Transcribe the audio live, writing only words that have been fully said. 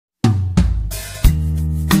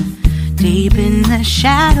Deep in the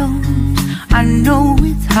shadows, I know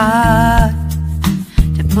it's hard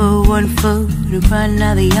to put one foot in front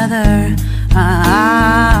of the other.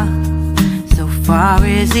 So far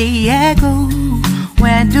is the echo,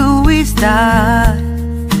 where do we start?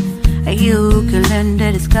 You can learn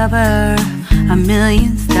to discover a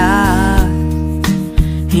million stars.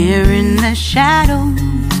 Here in the shadows,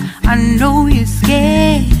 I know you're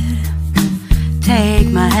scared. Take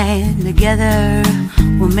my hand, together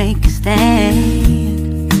we'll make a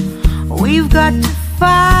stand. We've got to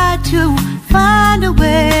fight to find a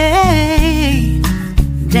way.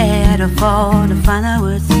 Dare to fall to find out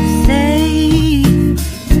what to say.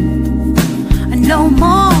 No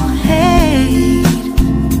more hate.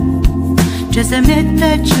 Just admit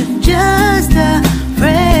that you're just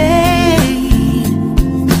afraid.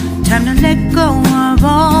 Time to let go of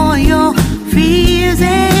all your fears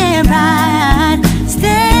and pride.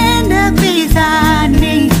 Stand up beside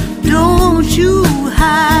me, don't you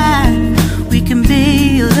hide. We can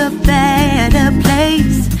build a better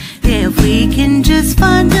place. If we can just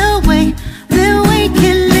find a way, then we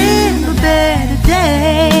can live a better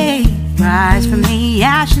day. Rise from the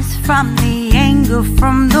ashes, from the anger,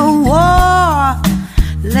 from the war.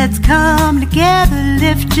 Let's come together,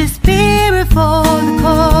 lift your spirit for the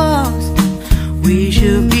cause. We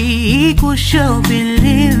should be equal, should be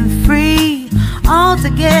living free. All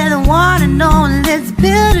together, one and all, let's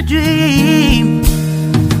build a dream.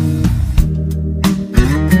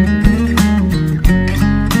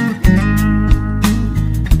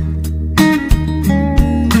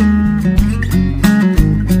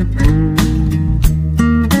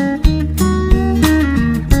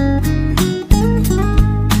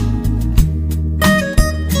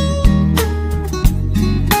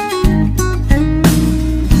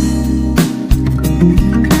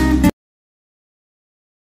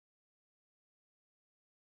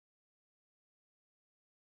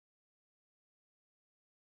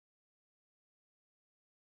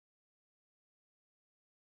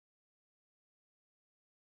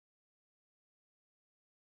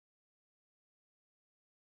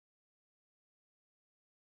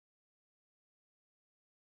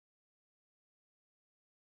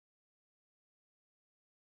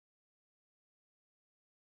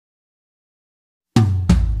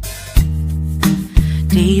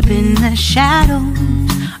 Deep in the shadows,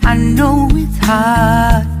 I know it's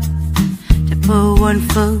hard to put one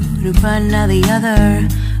foot in front of the other.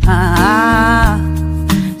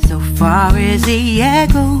 So far is the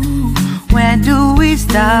echo, where do we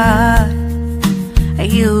start?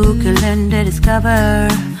 You can learn to discover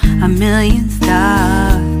a million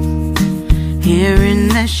stars. Here in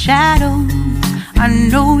the shadows, I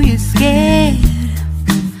know you're scared.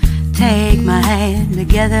 Take my hand,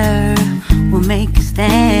 together we'll make a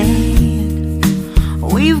stand.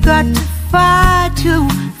 We've got to fight to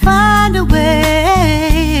find a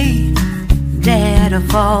way. Dare to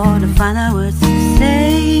fall to find out what to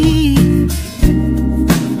say.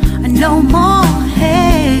 No more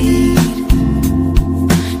hate.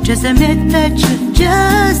 Just admit that you're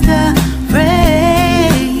just afraid.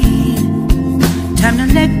 Time to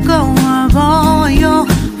let go of all your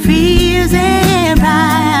fears and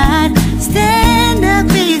pride. Stand up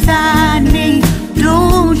beside me,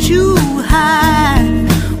 don't you hide.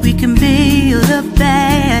 We can build a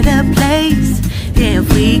better place.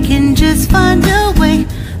 If we can just find a way,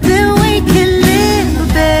 then we can live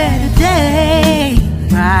a better day.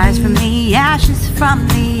 Rise from the ashes, from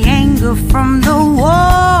the anger, from the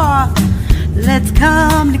war. Let's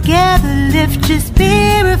come together, lift your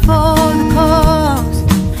spirit for the cause.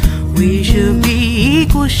 We should be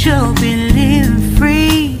equal, should be living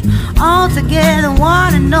free. All together,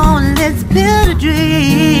 one and all, let's build a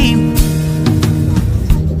dream.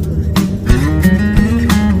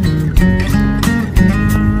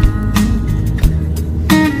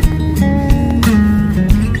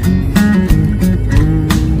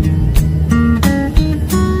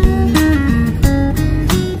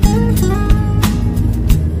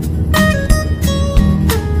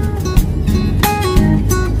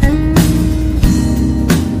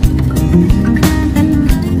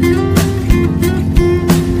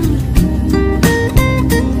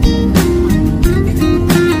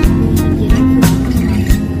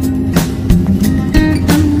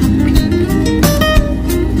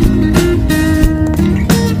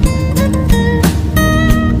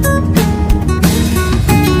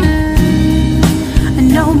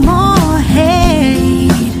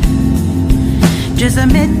 Just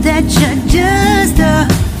admit that you're just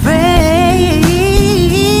afraid.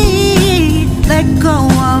 Let go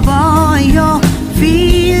of all your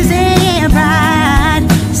fears and pride.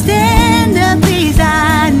 Stand up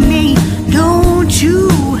beside me,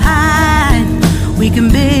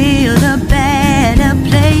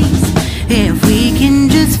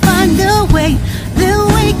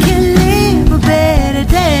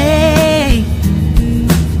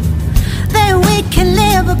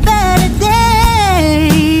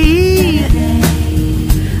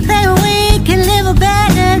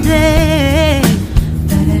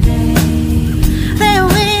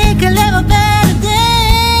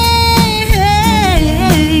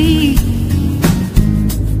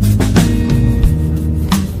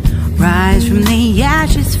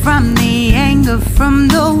 from the anger from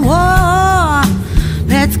the war.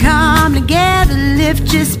 Let's come together,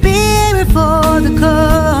 lift your spirit for the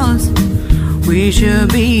cause. We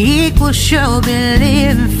should be equal, should be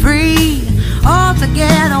living free. All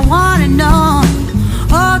together, one and all.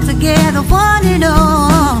 All together, one and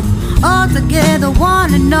all. All together,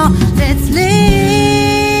 one and all. Let's live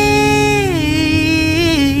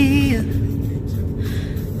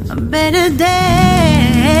a better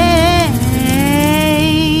day.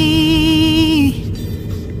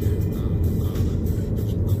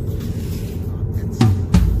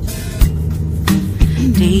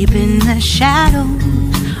 Deep in the shadows,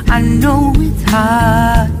 I know it's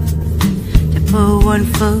hard to put one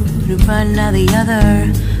foot in front of the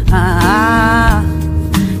other.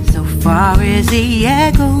 So far as the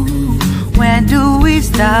echo, where do we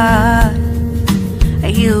start?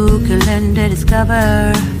 You can learn to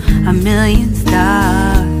discover a million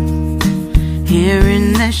stars. Here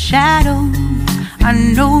in the shadows, I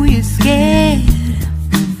know you're scared.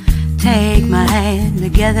 Take my hand,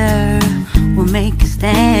 together we'll make a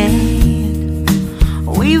stand.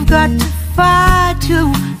 We've got to fight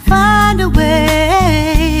to find a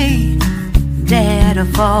way. Dare to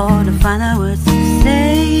fall to find the words to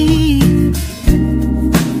say.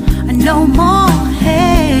 No more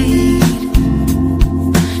hate.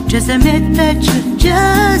 Just admit that you're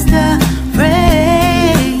just afraid.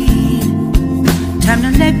 Time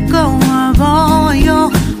to let go of all your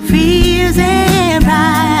fears and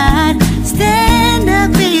pride. Stand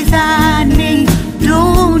up beside me,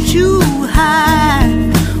 don't you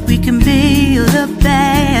hide. We can build a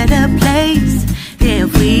better place.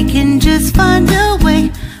 If we can just find a way,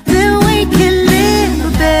 then we can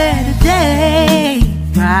live a better day.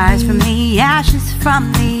 Rise from the ashes,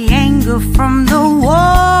 from the anger, from the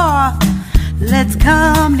war. Let's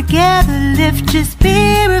come together, lift your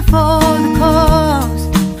spirit for the cause.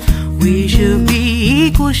 We should be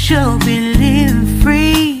equal, should be living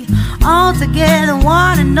free. All together,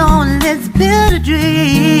 one and all, let's build a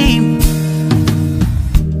dream.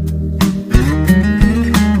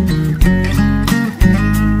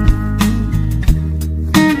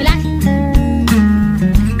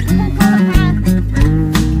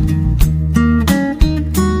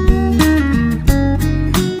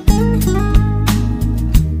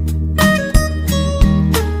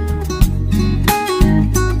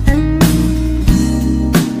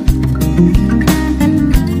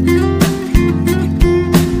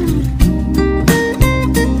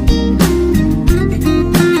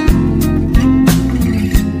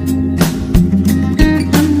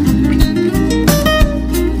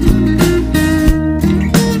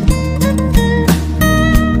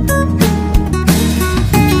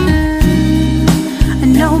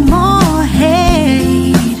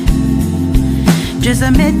 Just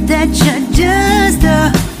admit that you're just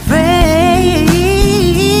afraid.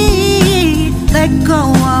 Let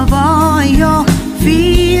go of all your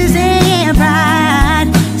fears and pride.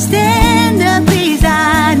 Stand up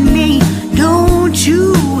beside me, don't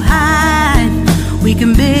you hide. We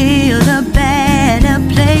can build a better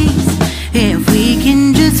place. If we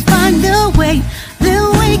can just find a way,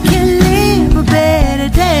 then we can live a better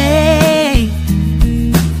day.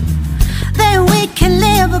 Then we can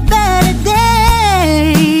live a better day.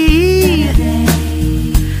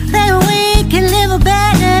 Then we can live a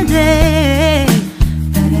better day.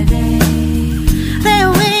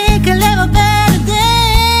 Then we can live a better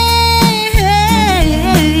day.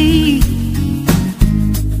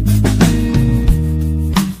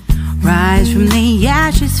 Rise from the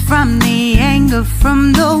ashes, from the anger,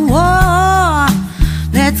 from the war.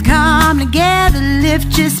 Let's come together,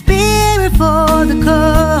 lift your spirit for the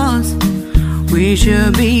cause. We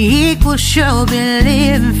should be equal, should be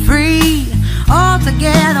living free. All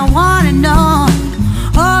together, one and all.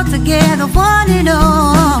 All together, one and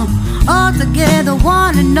all. All together,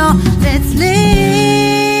 one and all. Let's live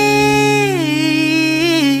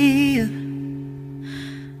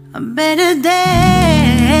a better day.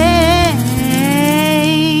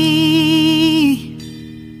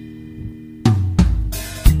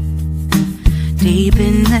 Deep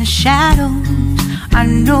in the shadows, I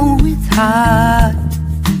know it's hard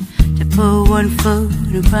to put one foot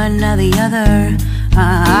in front of the other.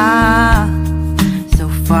 So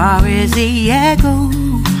far as the echo,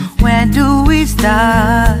 where do we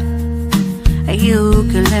start? You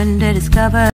can learn to discover